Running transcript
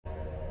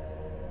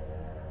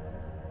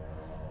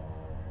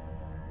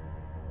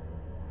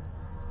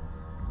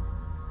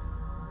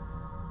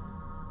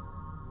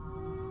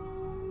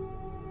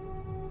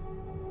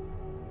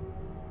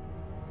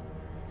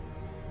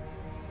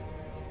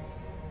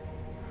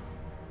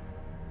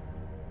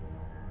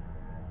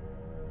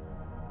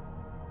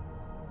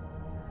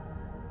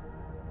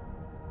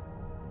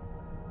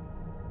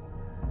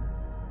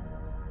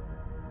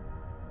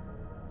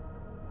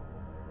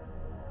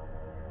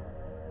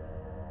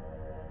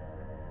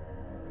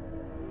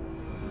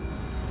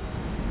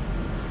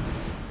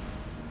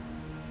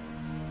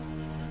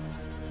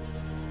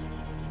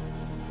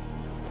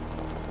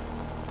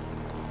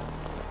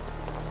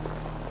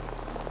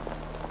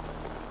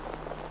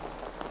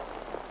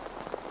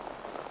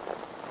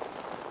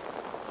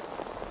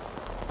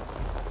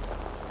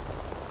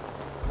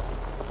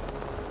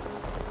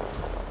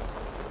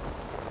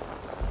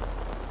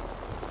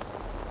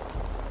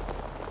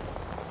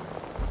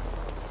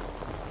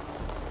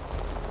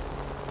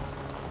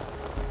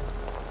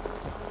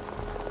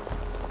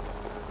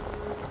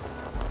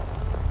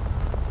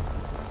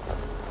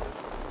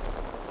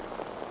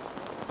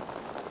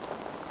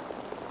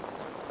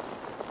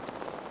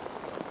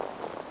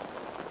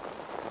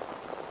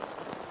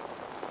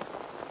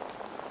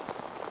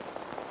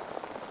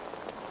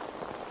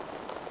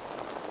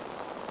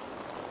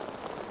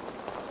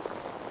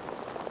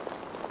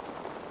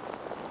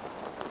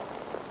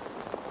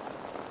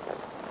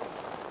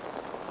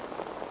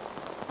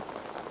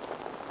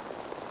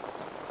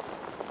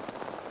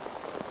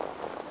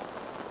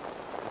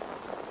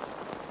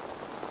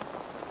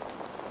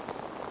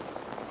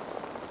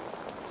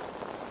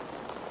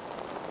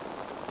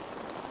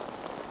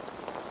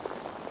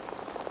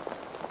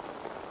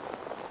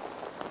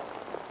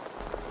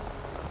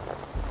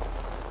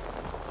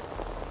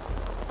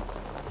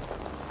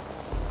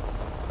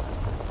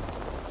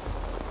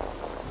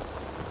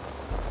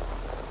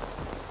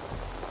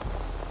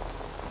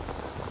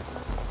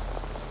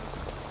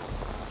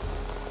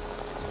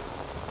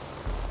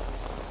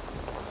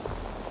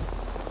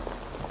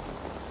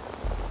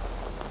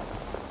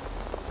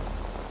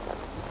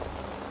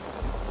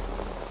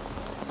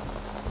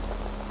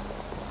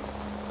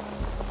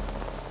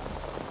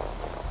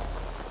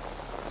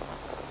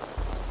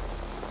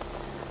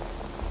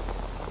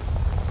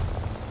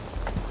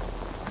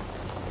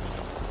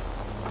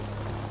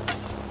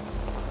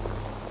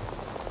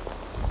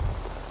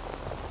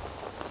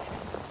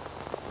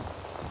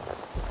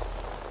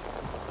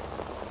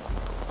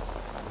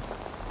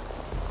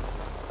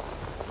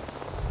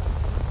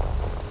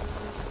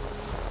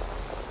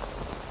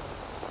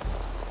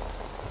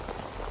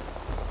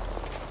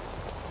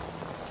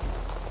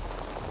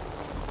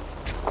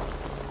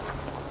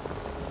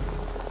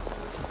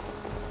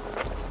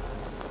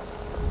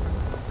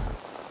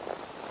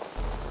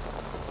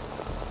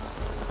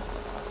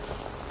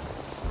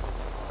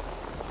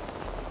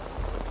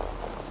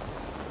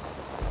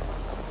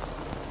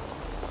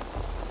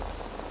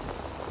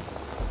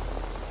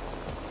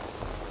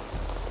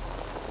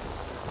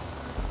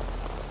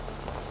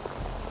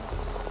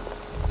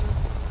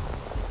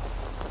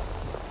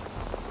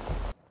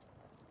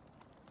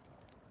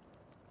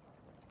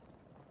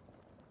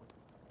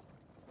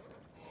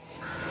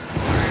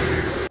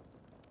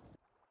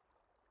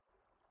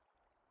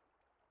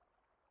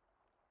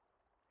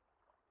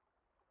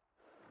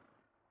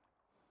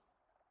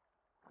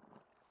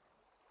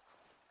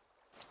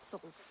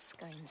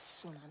Solskain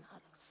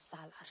sunanal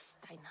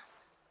salarsteina.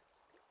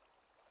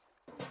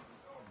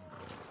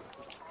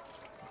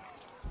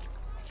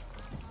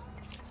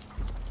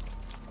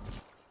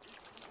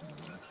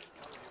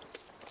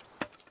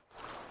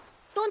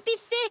 Don't be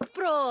thick,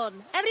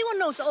 Braun. Everyone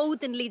knows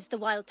Odin leads the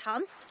wild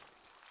hunt.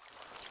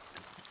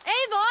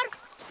 Eivor,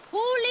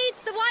 who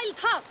leads the wild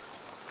hunt?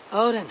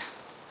 Odin.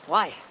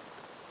 Why?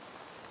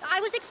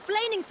 I was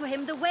explaining to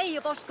him the way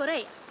of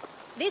Oskoreia.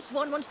 This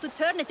one wants to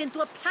turn it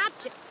into a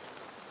pageant.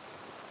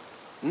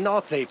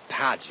 Not a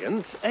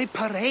pageant, a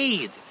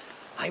parade.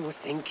 I was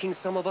thinking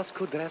some of us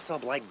could dress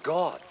up like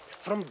gods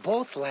from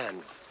both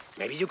lands.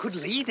 Maybe you could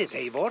lead it,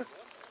 Eivor.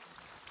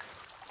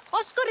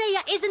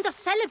 Oskoreia isn't a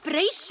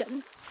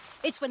celebration.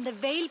 It's when the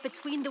veil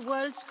between the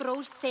worlds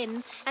grows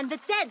thin, and the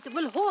dead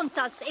will haunt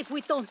us if we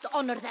don't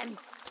honor them.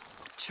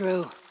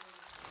 True.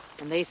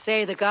 And they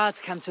say the gods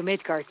come to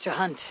Midgard to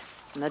hunt.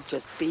 Not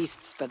just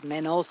beasts, but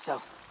men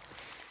also.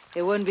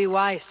 It wouldn't be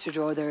wise to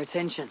draw their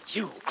attention.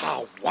 You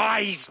are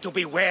wise to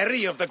be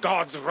wary of the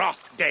gods'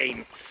 wrath,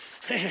 Dane.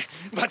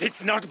 But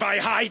it's not by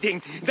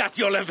hiding that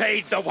you'll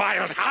evade the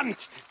wild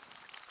hunt.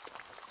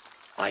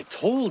 I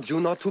told you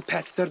not to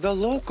pester the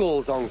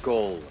locals,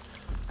 Uncle.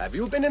 Have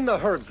you been in the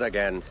herds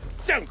again?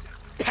 Don't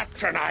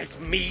patronize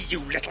me,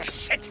 you little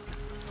shit!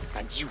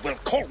 And you will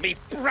call me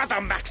Brother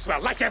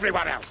Maxwell like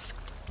everyone else.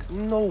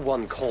 No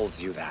one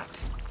calls you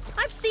that.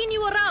 I've seen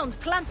you around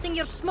planting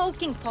your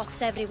smoking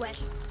pots everywhere.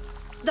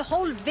 The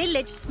whole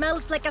village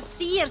smells like a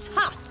seer's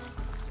hut.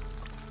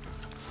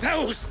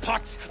 Those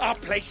pots are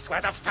placed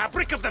where the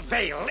fabric of the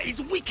veil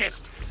is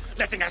weakest,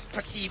 letting us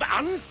perceive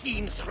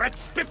unseen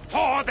threats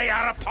before they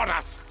are upon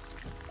us.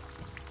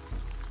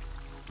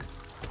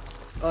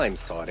 I'm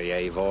sorry,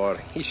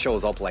 Eivor. He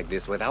shows up like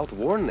this without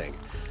warning.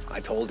 I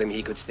told him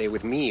he could stay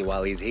with me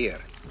while he's here.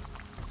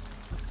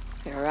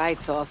 You're right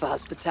to offer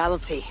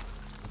hospitality.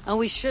 And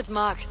we should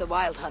mark the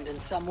wild hunt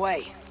in some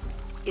way.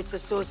 It's a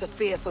source of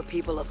fear for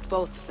people of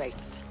both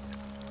faiths.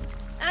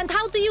 And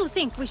how do you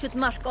think we should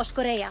mark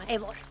Oskoreia,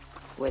 Eivor?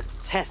 With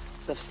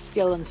tests of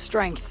skill and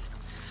strength.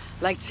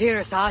 Like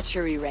Tyr's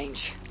archery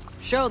range.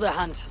 Show the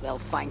hunt, they'll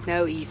find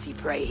no easy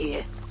prey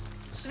here.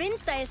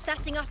 Svinda is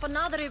setting up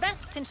another event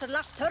since her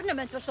last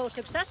tournament was so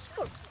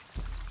successful.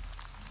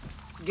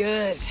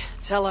 Good.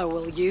 Tell her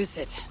we'll use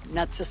it,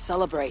 not to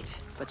celebrate,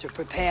 but to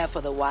prepare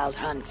for the wild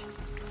hunt.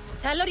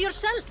 Tell her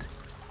yourself.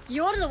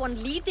 You're the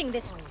one leading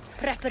this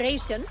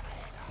preparation.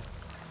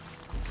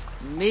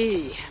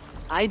 Me?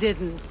 I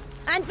didn't.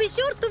 And be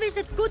sure to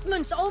visit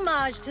Gudmund's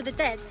homage to the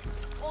dead.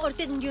 Or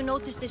didn't you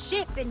notice the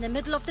ship in the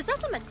middle of the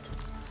settlement?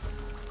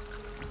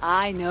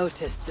 I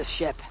noticed the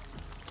ship.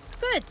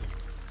 Good.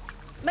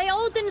 May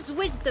Odin's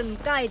wisdom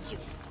guide you.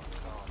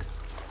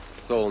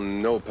 So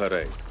no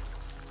parade.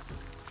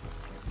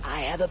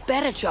 I have a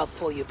better job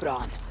for you,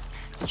 Braun.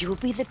 You'll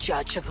be the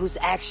judge of whose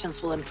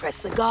actions will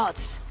impress the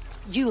gods.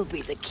 You'll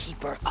be the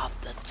keeper of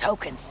the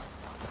tokens.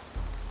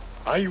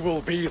 I will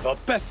be the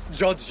best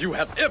judge you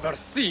have ever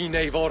seen,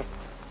 Eivor.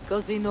 Go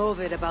see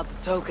Novid about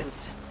the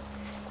tokens.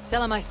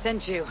 Tell him I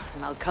sent you,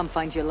 and I'll come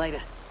find you later.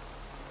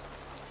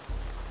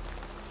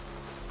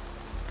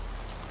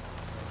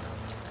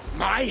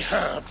 My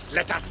herbs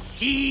let us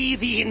see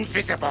the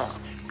invisible.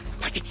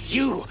 But it's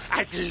you,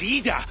 as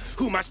leader,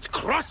 who must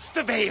cross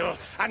the veil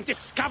and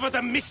discover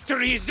the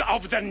mysteries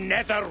of the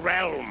Nether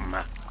Realm.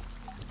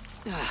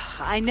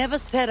 I never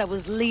said I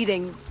was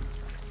leading.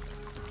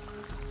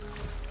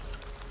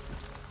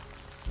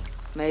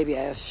 Maybe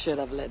I should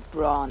have let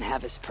Braun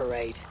have his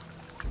parade.